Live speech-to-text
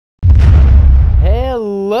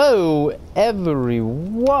Hello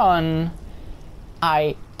everyone,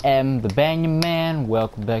 I am the Banyan Man.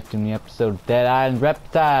 Welcome back to the episode of Dead Island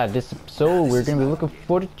Reptide. This episode we're gonna be looking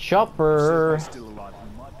for the chopper,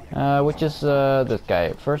 which is this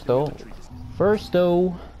guy. First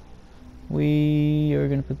though, we are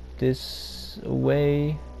gonna put this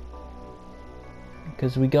away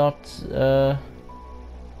because we got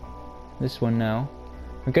this one now.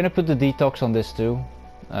 We're gonna put the detox on this too,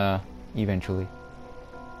 eventually.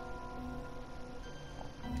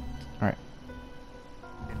 Alright.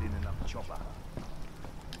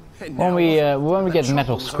 When we get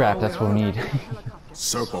metal scrap, that's what we need.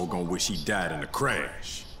 Serpo gonna wish he died in a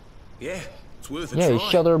crash. Yeah, it's worth a yeah, try. he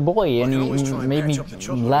shot our boy and he made me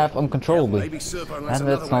laugh uncontrollably. And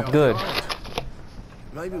that's not good.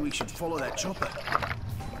 Maybe we should follow that chopper.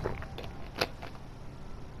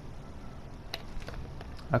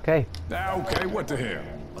 Okay. Okay, what the hell?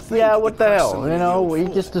 Yeah, what the hell? You know, he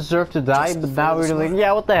just deserved to die, but now we're like,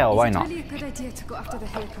 yeah, what the hell? Why not? It's really a good idea to go after the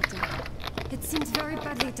helicopter. It seems very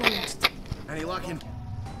badly damaged. Any luck in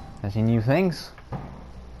Has he new things?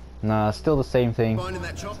 Nah, still the same thing. finding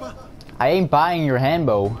that chopper? I ain't buying your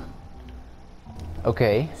handbow.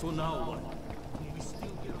 Okay.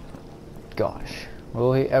 Gosh,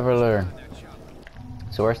 will he ever learn?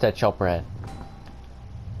 So where's that chopper at?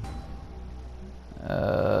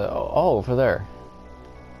 Oh, over there.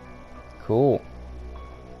 Cool.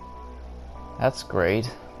 That's great.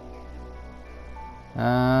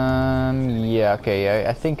 Yeah, okay.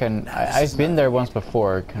 I think I've been there once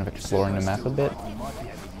before, kind of exploring the map a bit.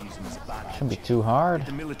 Shouldn't be too hard.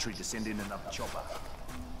 The military to send in another chopper.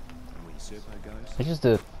 It's just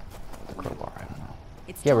the crowbar. I don't know.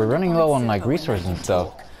 Yeah, we're running low on like resources and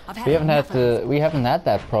stuff. We haven't had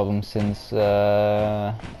that problem since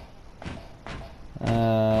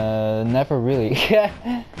never really. Yeah,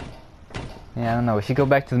 I don't know. We should go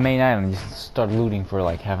back to the main island and just start looting for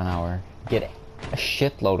like half an hour. Get a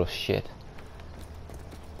shitload of shit.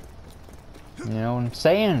 You know what I'm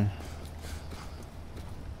saying?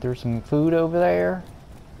 There's some food over there.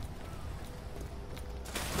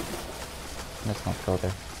 Let's not go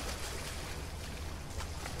there.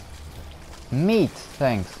 Meat,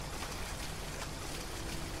 thanks.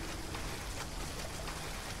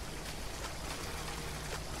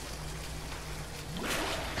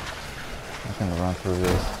 I'm gonna run through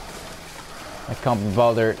this. I can't be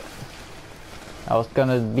bothered. I was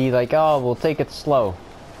gonna be like, oh, we'll take it slow.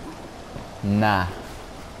 Nah.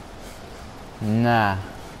 Nah.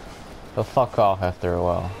 They'll fuck off after a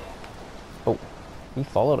while. Oh, he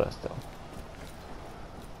followed us though.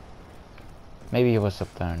 Maybe he was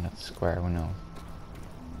up there in that square, who knows.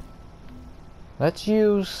 Let's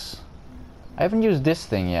use... I haven't used this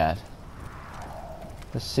thing yet.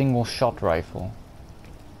 The single shot rifle.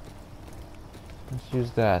 Let's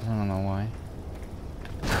use that, I don't know why.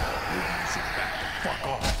 Fuck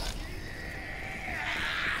off.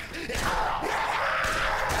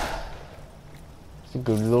 It's a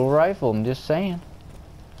good little rifle, I'm just saying.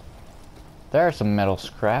 There's some metal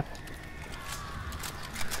scrap.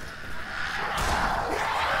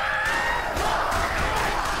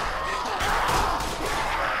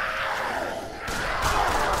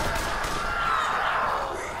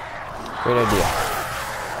 Great idea.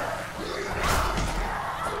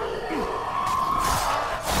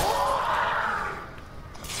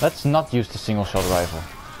 Let's not use the single shot rifle.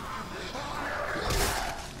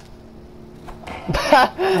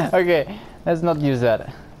 Okay, let's not use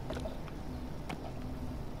that.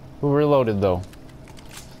 We're reloaded though.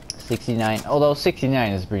 69, although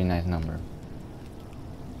 69 is a pretty nice number.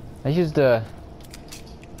 Let's use the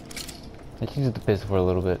pistol for a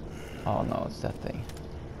little bit. Oh no, it's that thing.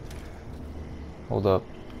 Hold up.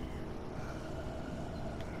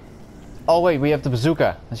 Oh wait, we have the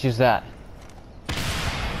bazooka. Let's use that.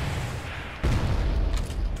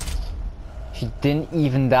 She didn't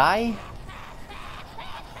even die?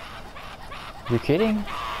 You kidding?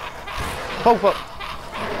 Oh, whoa.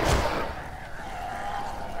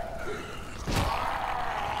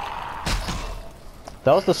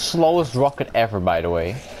 That was the slowest rocket ever, by the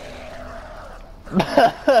way.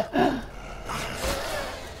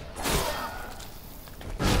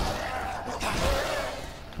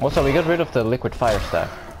 Also, we got rid of the liquid fire stuff.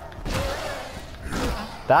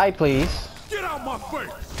 Die, please. Get out my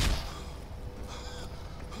face!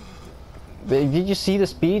 Did you see the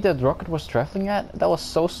speed that rocket was traveling at? That was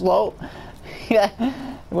so slow. Yeah,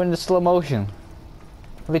 it went in slow motion.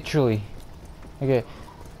 Literally. Okay.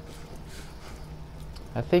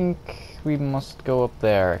 I think we must go up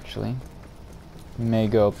there, actually. We may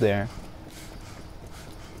go up there.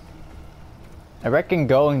 I reckon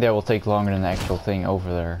going there will take longer than the actual thing over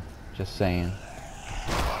there. Just saying.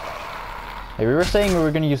 Hey, we were saying we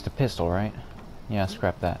were gonna use the pistol, right? Yeah,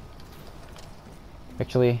 scrap that.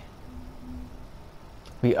 Actually,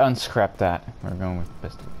 we unscrap that. We're going with the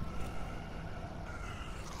pistol.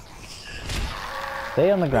 Stay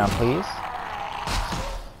on the ground, please.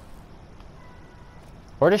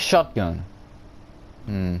 Or the shotgun.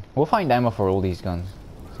 We'll find ammo for all these guns,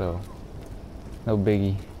 so no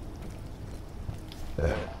biggie.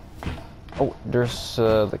 Oh, there's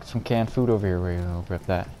like some canned food over here. We'll grab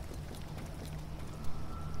that.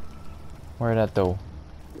 Where that though?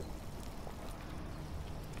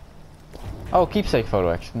 Oh, keepsake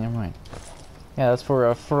photo actually, never mind. Yeah, that's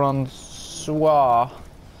for Francois.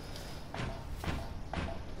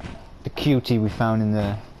 The cutie we found in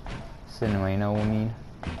the cinema, you know what I mean?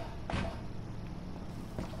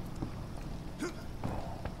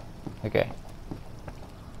 Okay.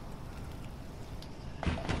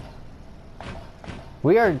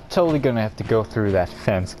 We are totally gonna have to go through that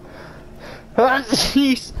fence.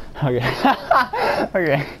 Jeez! Okay.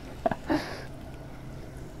 Okay.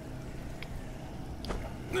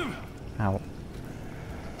 Ow.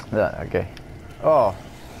 Okay. Oh.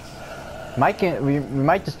 We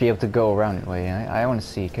might just be able to go around it. Wait, I want to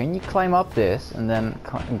see. Can you climb up this and then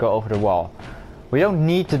go over the wall? We don't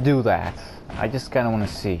need to do that. I just kind of want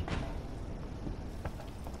to see.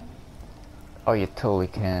 Oh, you totally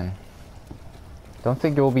can. Don't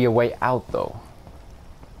think there will be a way out though.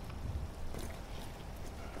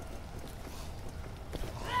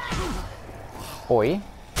 Oi.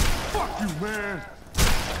 Fuck you, man.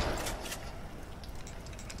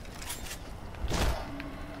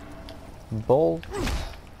 Bolt.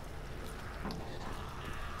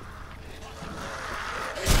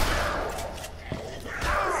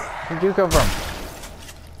 Where'd you come from?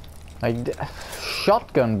 Like,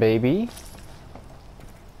 shotgun, baby.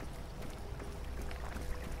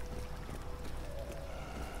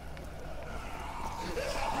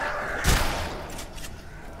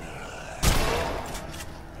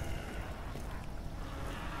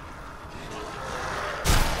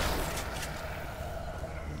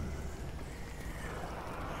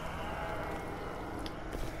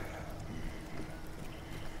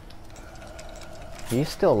 Are you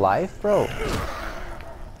still alive, bro?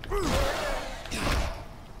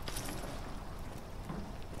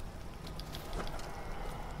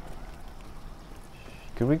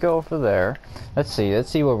 Could we go over there? Let's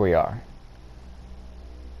see where we are.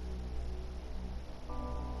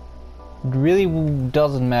 It really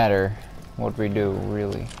doesn't matter what we do,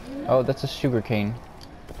 really. Oh, that's a sugarcane.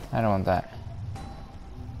 I don't want that.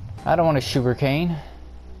 I don't want a sugarcane.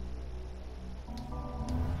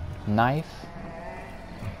 Knife.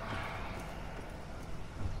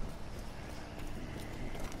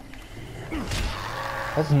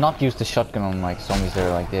 Let's not use the shotgun on like zombies that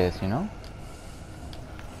are like this, you know?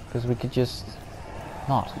 Because we could just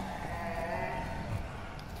not.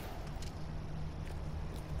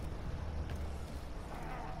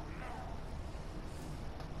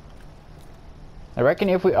 I reckon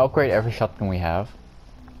if we upgrade every shotgun we have,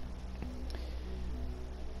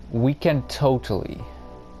 we can totally.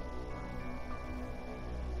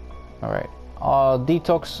 Alright.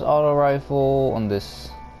 Detox auto rifle on this.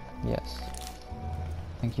 Yes.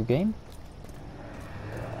 Thank you, game.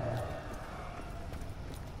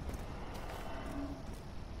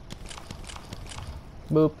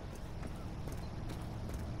 Boop.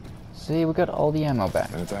 See, we got all the ammo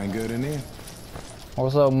back. Anything good in there?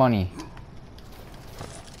 Also, money.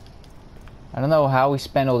 I don't know how we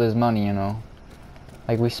spend all this money, you know.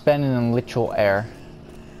 Like, we spend it in literal air.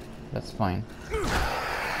 That's fine.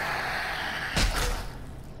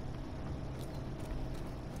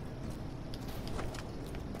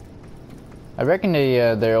 I reckon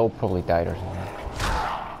they all probably died or something.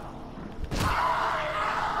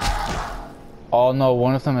 Oh no,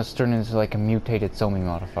 one of them has turned into like a mutated zombie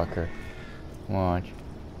motherfucker. Watch.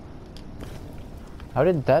 How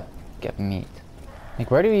did that get meat?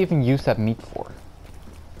 Like, where do we even use that meat for?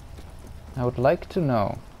 I would like to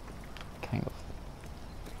know. Kind of.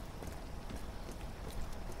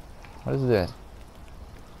 What is this?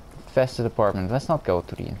 Infested apartment. Let's not go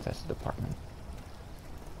to the infested apartment.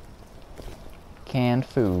 Canned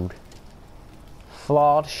food.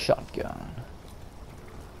 Flawed shotgun.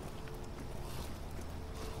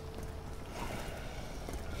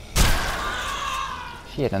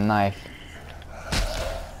 She had a knife.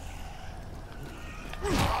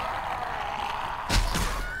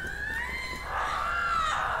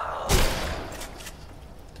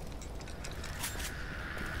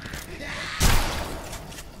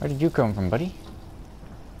 Where did you come from, buddy?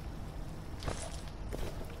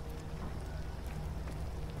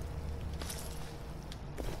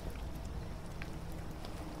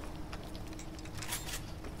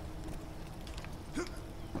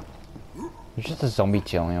 There's just a zombie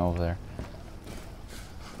chilling over there.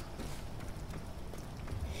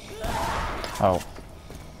 Oh.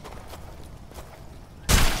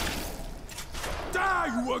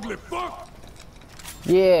 Die, you ugly fuck!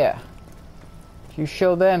 Yeah! You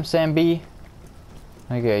show them, Sam B.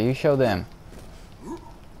 Okay, you show them.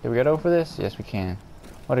 Did we get over this? Yes, we can.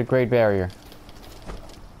 What a great barrier.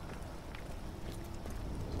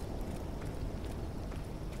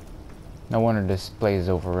 No wonder this place is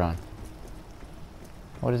overrun.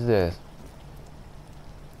 What is this?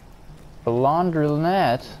 A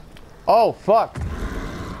laundromat? Oh, fuck!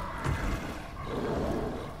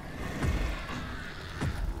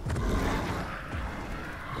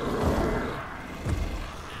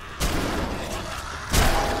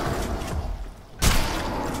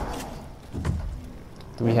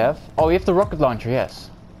 Do we have? Oh, we have the rocket launcher,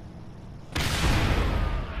 yes.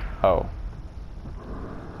 Oh.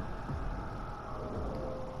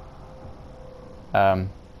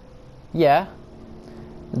 Yeah.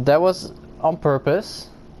 That was on purpose.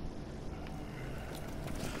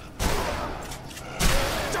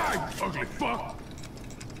 Die, you ugly fuck!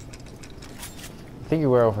 I think you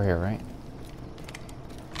were over here, right?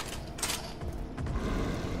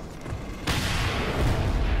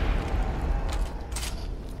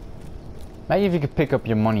 Maybe if you could pick up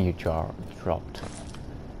your money you dropped.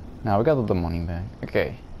 Now we got all the money back.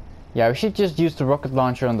 Okay. Yeah, we should just use the rocket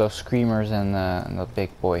launcher on those screamers and that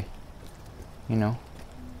big boy. You know.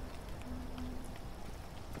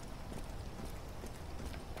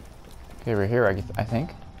 Okay, we're here, I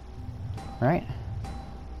think. Right?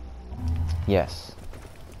 Yes.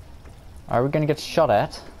 Are we gonna get shot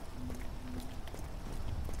at?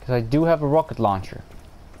 Because I do have a rocket launcher.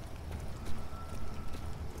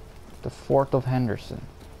 The Fort of Henderson.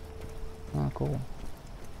 Oh, cool.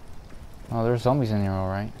 Oh, there's zombies in here,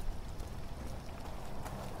 alright.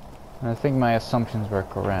 I think my assumptions were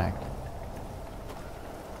correct.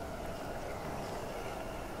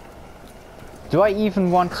 Do I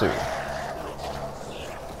even want to?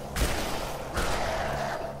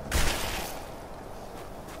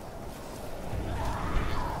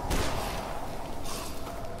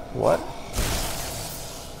 What?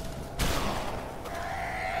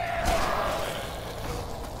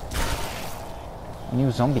 New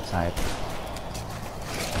zombie type.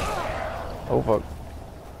 Oh fuck.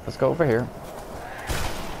 Let's go over here.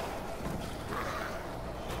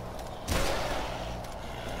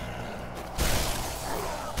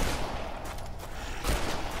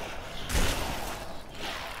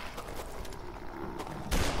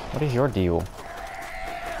 What is your deal?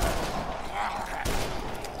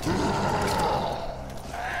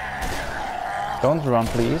 Don't run,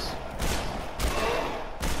 please.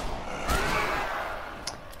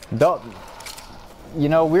 Don't. You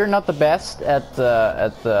know, we're not the best at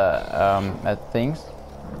things.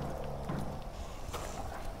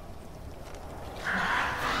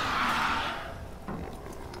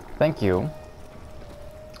 Thank you.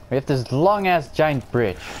 We have this long ass giant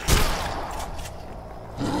bridge.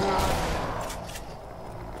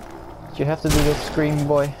 You have to do this, screaming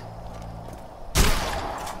boy.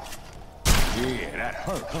 Yeah, that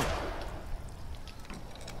hurt, huh?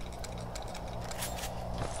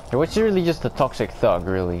 It's really just a toxic thug,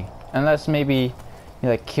 really. Unless maybe he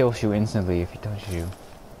like kills you instantly if he touches you.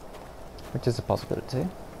 Which is a possibility.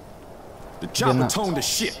 The chopper toned the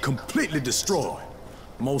ship, completely destroyed.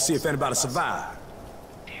 I'm gonna see if anybody survived.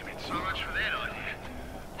 Damn it, so much for that idea.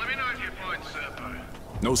 Let me know if you find Serpo.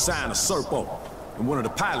 No sign of Serpo. And one of the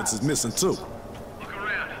pilots is missing too. Look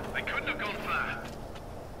around. They couldn't have gone far.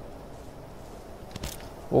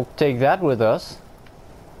 We'll take that with us.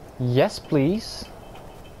 Yes, please.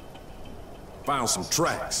 Found some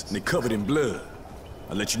tracks, and they covered in blood.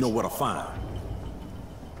 I'll let you know what I find.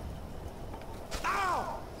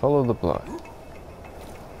 Follow the blood.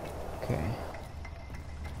 Okay.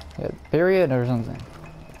 Yeah, period or something.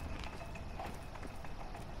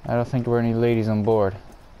 I don't think there were any ladies on board.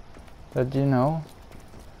 But you know,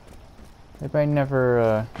 it might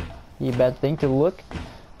never be a bad thing to look.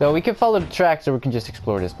 Though we can follow the tracks or we can just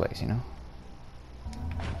explore this place, you know?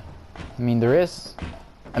 I mean, there is...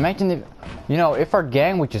 Imagine if... You know, if our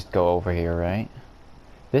gang would just go over here, right?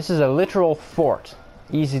 This is a literal fort.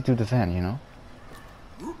 Easy to defend, you know?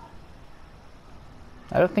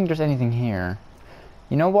 I don't think there's anything here.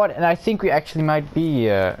 You know what? And I think we actually might be...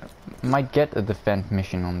 might get a defend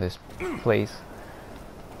mission on this place.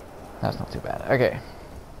 That's not too bad. Okay.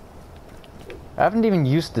 I haven't even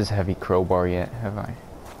used this heavy crowbar yet, have I?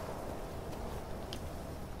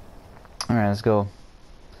 Alright, let's go.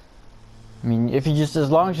 I mean, if you just, as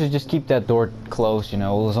long as you just keep that door closed, you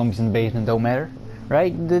know, all the zombies in the basement don't matter.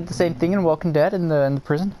 right? Did the same thing in Walking Dead in the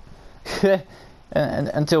prison. and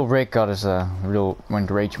until Rick got his went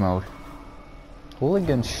rage mode.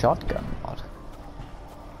 Hooligan shotgun mod.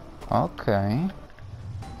 Okay.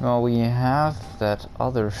 Well, we have that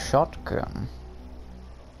other shotgun.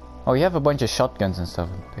 Oh, we have a bunch of shotguns and stuff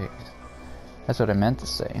in pigs. That's what I meant to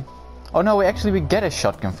say. Oh no, we get a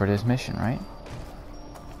shotgun for this mission, right?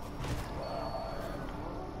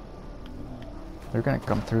 They're gonna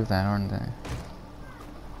come through that, aren't they?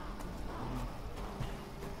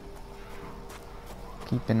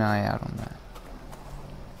 Keep an eye out on that.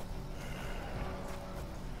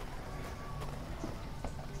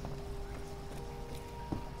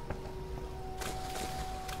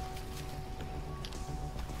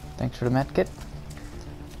 Thanks for the medkit.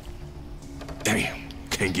 Damn,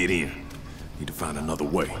 can't get in. Need to find another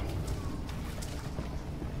way.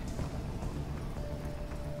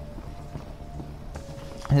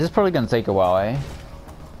 This is probably gonna take a while, eh?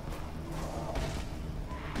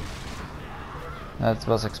 That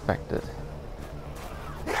was expected.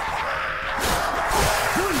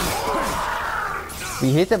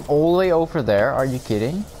 We hit them all the way over there, are you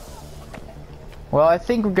kidding? Well, I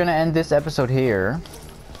think we're gonna end this episode here.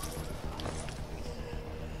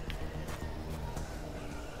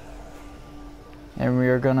 And we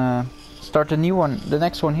are gonna start a new one, the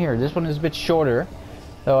next one here. This one is a bit shorter,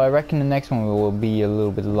 so I reckon the next one will be a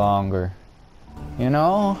little bit longer. You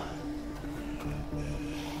know?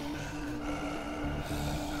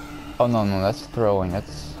 Oh no, that's throwing.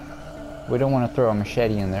 We don't want to throw a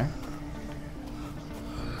machete in there.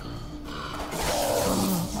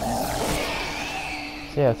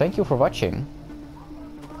 So yeah, thank you for watching.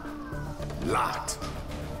 Locked.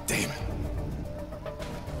 Damn it.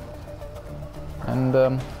 And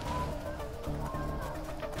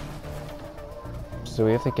so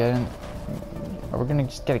we have to get in. Are we gonna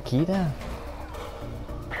just get a key then?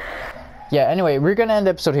 Yeah, anyway, we're gonna end the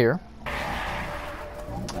episode here.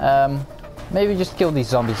 Maybe just kill these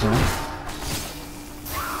zombies, you know?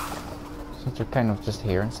 Since they're kind of just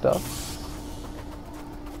here and stuff.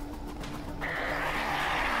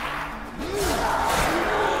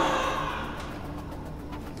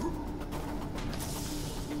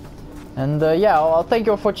 And yeah, I'll thank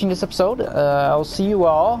you for watching this episode. I'll see you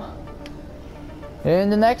all in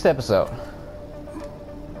the next episode.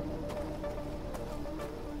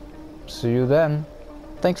 See you then.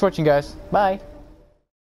 Thanks for watching, guys. Bye.